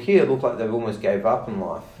people here look like they've almost gave up in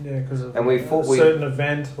life. Yeah, because of a certain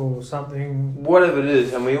event or something. Whatever it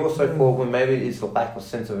is, and we also thought, well, maybe it's the lack of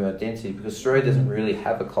sense of identity, because Australia doesn't really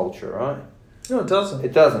have a culture, right? No, it doesn't.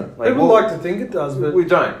 It doesn't. People like to think it does, but... We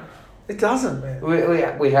don't. It doesn't,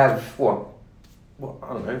 man. We have, what?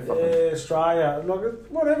 I don't know. Yeah, Australia. Like,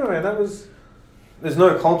 whatever, man. That was... There's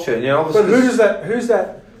no culture, you know. But who's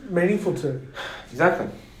that meaningful to? Exactly.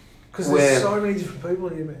 Because there's so many different people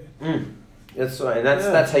here, man.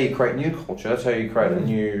 That's how you create new culture. That's how you create a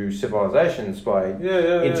new civilizations by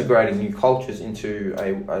integrating new cultures into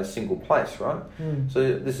a single place, right?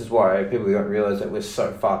 So this is why people don't realize that we're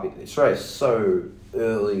so far. Australia's so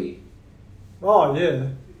early. Oh yeah.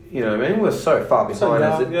 You know what I mean? We're so far behind.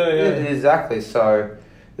 So Exactly. So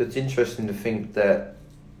it's interesting to think that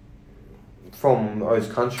from those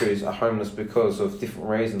countries are homeless because of different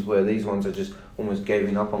reasons, where these ones are just almost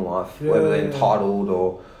giving up on life, whether they're entitled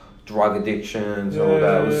or drug addictions and all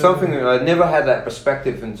that. It was something that I never had that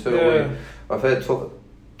perspective until I've heard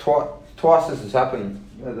twice this has happened.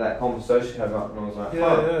 That conversation came up, and I was like,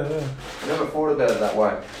 I never thought about it that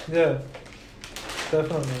way. Yeah,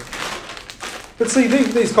 definitely. But see,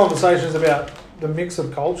 these conversations about the mix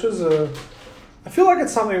of cultures are, I feel like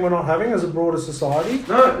it's something we're not having as a broader society.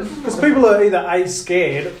 No, because people are either A,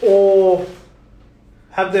 scared, or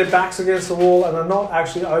have their backs against the wall and are not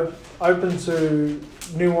actually open to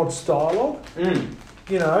nuanced dialogue.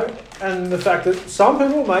 You know, and the fact that some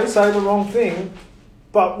people may say the wrong thing,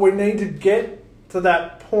 but we need to get to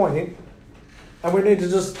that point, and we need to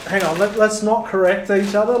just hang on. Let's not correct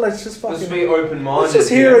each other. Let's just be open-minded. Let's just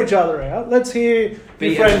hear each other out. Let's hear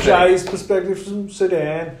your friend Jay's perspective from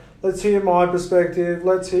Sudan. Let's hear my perspective.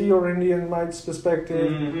 Let's hear your Indian mate's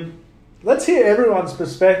perspective. Let's hear everyone's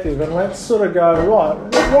perspective, and let's sort of go, right,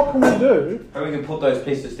 what can we do? And we can put those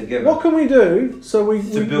pieces together. What can we do so we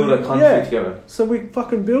build a country together? So we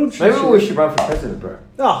fucking build shit. Maybe we should run for president, bro.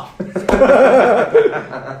 Oh.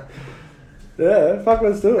 Yeah, fuck,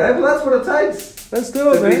 let's do it. Hey, well, that's what it takes. Let's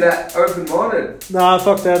do it, man. To be that open-minded. Nah,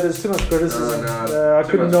 fuck that. There's too much criticism. I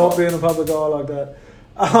could not be in a public eye like that.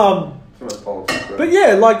 Too much politics, bro. But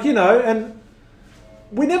yeah, like, you know, and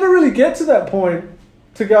we never really get to that point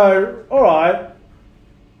to go, all right,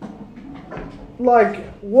 like,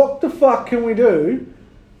 what the fuck can we do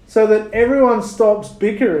so that everyone stops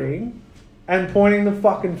bickering and pointing the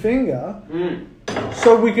fucking finger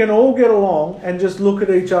so we can all get along and just look at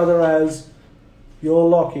each other as, you're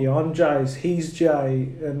Lockie, I'm Jace, he's Jay,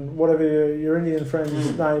 and whatever your Indian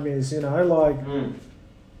friend's name is, you know, like,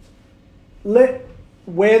 let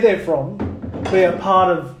where they're from be a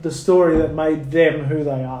part of the story that made them who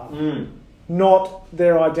they are, not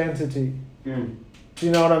their identity. Do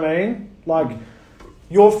you know what I mean? Like,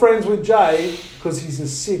 you're friends with Jay because he's a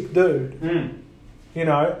sick dude, you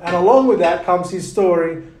know, and along with that comes his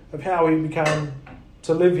story of how he became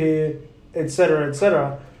to live here, etc.,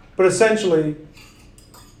 etc. But essentially,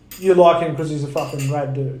 you like him because he's a fucking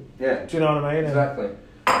rad dude. Yeah. Do you know what I mean? Exactly.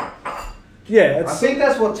 Yeah. I think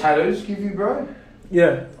that's what tattoos give you, bro.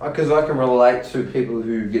 Yeah. Because I can relate to people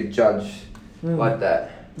who get judged like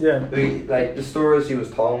that. Yeah. Like the stories he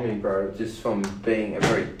was telling me, bro, just from being he's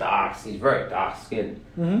very dark skinned.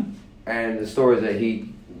 And the stories that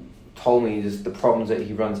he told me, just the problems that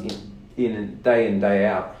he runs in day in, day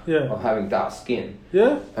out of having dark skin.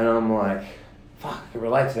 Yeah. And I'm like, fuck, I can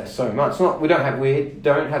relate to that so much. It's not, we don't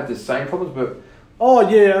have the same problems, but oh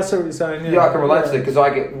yeah, I see what you're saying. Yeah, I can relate to that because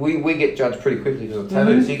we get judged pretty quickly because of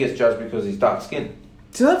tattoos. He gets judged because he's dark skinned.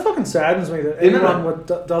 See, that fucking saddens me that anyone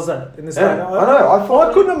does that in this way. I know.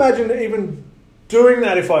 I couldn't imagine even doing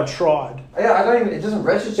that if I tried. Yeah, I don't even. It doesn't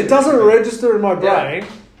register. It doesn't register in my brain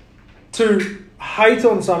to hate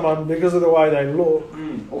on someone because of the way they look,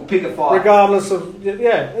 or pick a fight, regardless of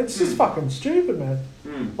it's just fucking stupid, man.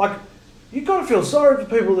 Like, you got to feel sorry for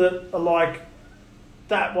people that are like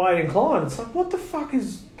that way inclined. It's like, what the fuck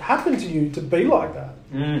has happened to you to be like that?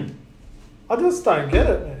 I just don't get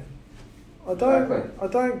it, man. I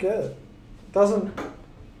don't get it. Doesn't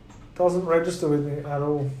register with me at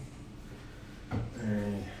all.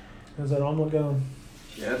 How's that omelette going?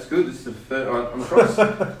 Yeah, it's good. This is the first. I'm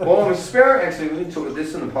trying. Well, I'm experimenting. Actually, we didn't talk about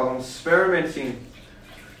this in the pod. I'm experimenting,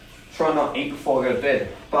 trying not to eat before I go to bed.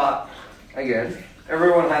 But again,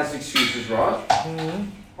 everyone has excuses, right?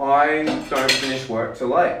 I don't finish work till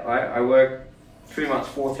late. I work pretty much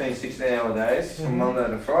 14, 16-hour days from Monday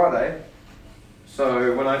to Friday.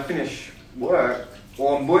 So when I finish work,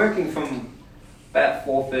 well, I'm working from about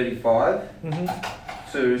 4:35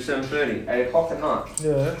 to 7:30, 8 o'clock at night.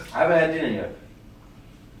 Yeah. I haven't had dinner yet.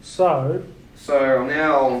 So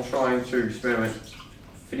now I'm trying to experiment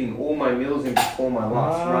fitting all my meals in before my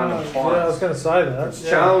last run of clients. Yeah, I was going to say that. It's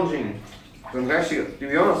challenging. I'm actually, to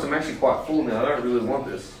be honest, I'm actually quite full now. I don't really want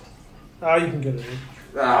this. Oh, you can get it in.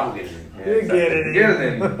 I'll get it in. Yeah, you get it in. Get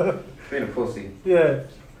it in. Being a pussy. Yeah.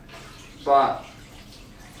 But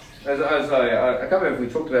as I can't remember if we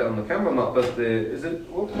talked about it on the camera or not, but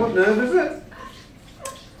what nerve is it?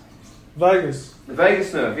 Vagus. The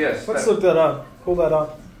vagus nerve, yes. Let's look that up. Pull that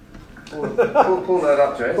up. Pull that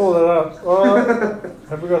up, Jace. Pull that up.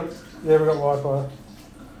 Have we got Wi-Fi?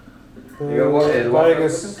 You got what?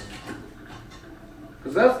 Vagus.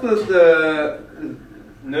 Because that's the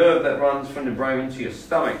nerve that runs from the brain into your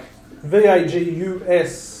stomach.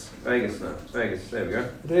 VAGUS. Vagus nerve. Vagus. There we go.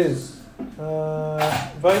 It is.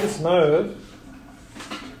 Vagus nerve.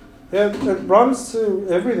 Yeah, it runs to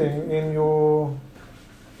everything in your.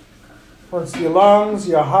 Runs to your lungs,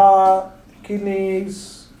 your heart,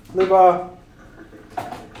 kidneys, liver.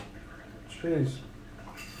 Jeez.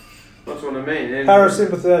 That's what I mean. And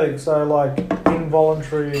Parasympathetic, so like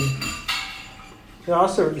involuntary. Yeah, I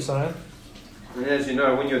see what you're saying. And as you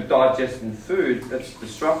know, when you're digesting food, that's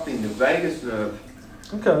disrupting the vagus nerve.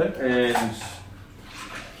 Okay. And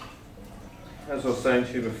as I was saying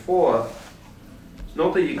to you before, it's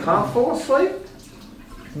not that you can't fall asleep, Makes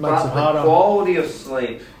it but the harder. quality of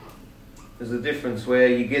sleep is the difference where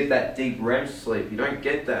you get that deep REM sleep. You don't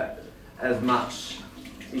get that as much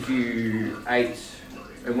if you ate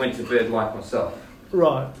and went to bed like myself.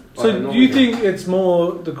 Right. Like I So do normally you do. think it's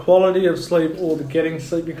more the quality of sleep or the getting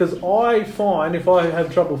sleep? Because I find if I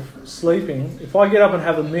have trouble sleeping, if I get up and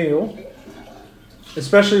have a meal,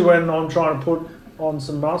 especially when I'm trying to put on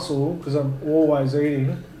some muscle, because I'm always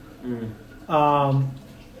eating,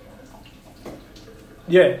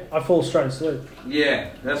 yeah, I fall straight asleep. Yeah,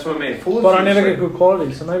 that's what I mean. But I never get good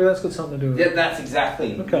quality, so maybe that's got something to do with Yeah, it. that's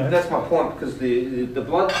exactly. Okay. That's my point, because the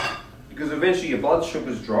blood, because eventually your blood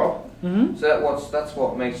sugars drop. Mm-hmm. So that's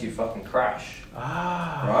what makes you fucking crash,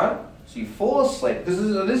 Ah. right? So you fall asleep. Because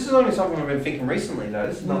this is only something I've been thinking recently, though.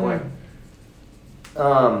 This is not like,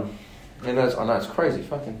 and I know it's crazy,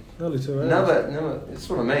 fucking. Nearly 2 hours. Never. That's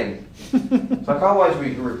what I mean. So I can't always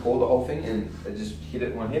record the whole thing and just hit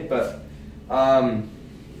it one hit, but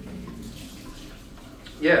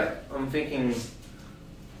yeah, I'm thinking.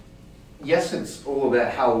 Yes, it's all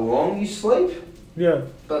about how long you sleep. Yeah.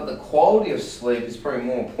 But the quality of sleep is probably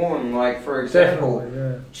more important. Like, for example, Definitely,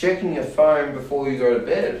 yeah. checking your phone before you go to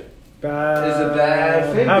bed Bad. is a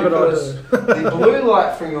bad thing habit because I do. the blue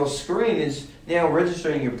light from your screen is now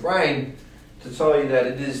registering your brain to tell you that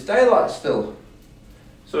it is daylight still.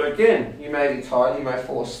 So again, you may be tired, you may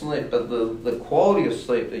fall asleep, but the quality of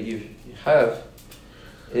sleep that you have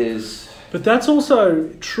is... But that's also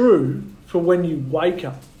true for when you wake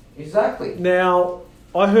up. Exactly. Now,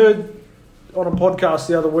 I heard on a podcast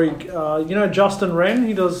the other week, you know Justin Wren,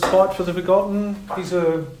 he does Fight for the Forgotten. He's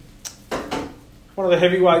one of the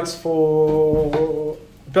heavyweights for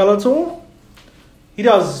Bellator. He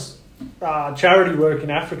does charity work in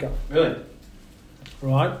Africa, Really?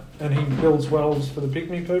 right? And he builds wells for the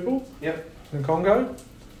Pygmy people Yep. in the Congo.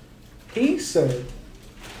 He said,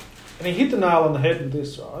 and he hit the nail on the head with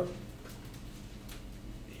this, right?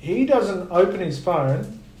 He doesn't open his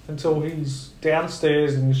phone until he's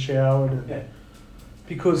downstairs and he's showered, and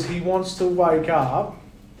because he wants to wake up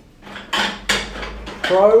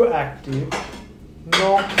proactive,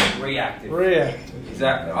 not Reactive. reactive.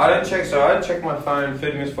 Exactly. I check my phone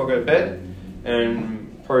 30 minutes before I go to bed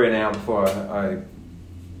and probably an hour before I And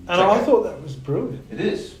I thought that was brilliant. It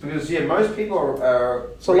is. Because, most people are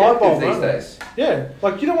It's a light bulb these moment. days. Yeah,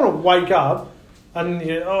 like you don't want to wake up and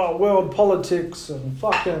world politics and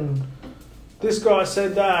fucking this guy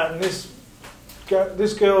said that and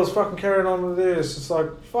this girl's fucking carrying on with this. It's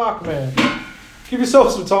like, fuck, man. Give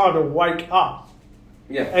yourself some time to wake up.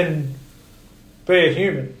 Yeah. And be a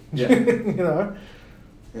human. Yeah. you know?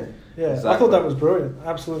 Yeah. Yeah. Exactly. I thought that was brilliant.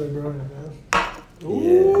 Absolutely brilliant, man. Yeah.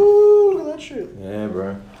 Ooh, look at that shit. Yeah,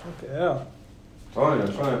 bro. Check it out.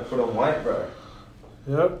 I'm trying to put on weight, bro.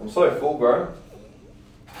 Yep. I'm so full, bro.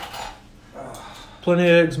 Plenty of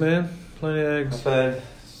eggs, man. Plenty of eggs. I've had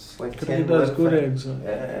like Gotta 10 get those left, good mate. eggs.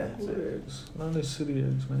 Yeah. Good eggs. Not only city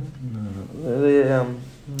eggs, man.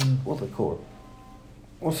 What are they called?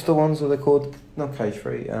 What's the ones that they're called? Not cage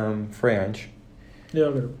free, free range. Yeah,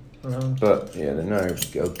 I've got it at home. But yeah, they're no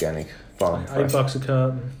organic farm. $8 a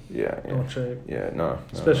carton. Yeah, yeah. Not cheap. Yeah, no.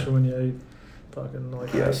 Especially when you eat fucking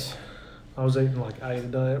like Yes. 8. I was eating like 8 a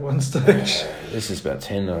day at one stage. This is about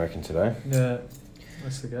 10, I reckon, today. Yeah.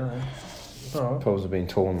 That's the go. Alright. Pubs have been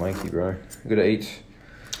tall and lanky, bro. Gotta eat.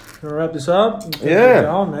 Gonna wrap this up? And Yeah. get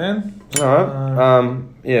going, man. Alright.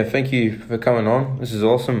 Yeah, thank you for coming on. This is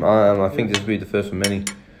awesome. I think this will be the first of many.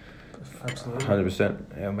 Absolutely. 100%.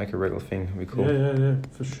 Yeah, I'll make a regular thing. It'll be cool. Yeah,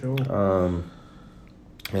 for sure.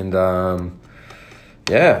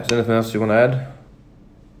 Yeah, is there anything else you want to add?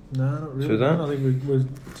 No, not really. To that? I think we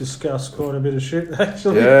discussed quite a bit of shit,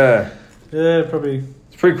 actually. Yeah. Yeah, probably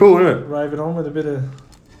It's pretty cool, isn't it? rave it on with a bit of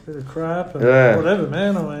bit of crap and Yeah. whatever,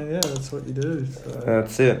 man. I mean, yeah, that's what you do. So.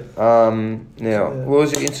 That's it. Now, what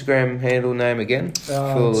was your Instagram handle name again for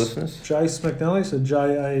the it's listeners? Jace McNally, so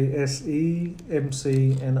JaseMcNally.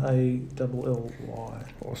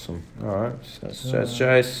 Awesome. All right. So that's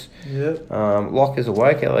Jace. Yep. Lock is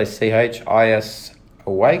awake. LACHIS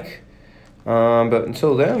awake. But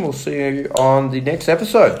until then, we'll see you on the next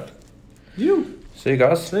episode. You. See you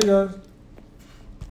guys. See you guys.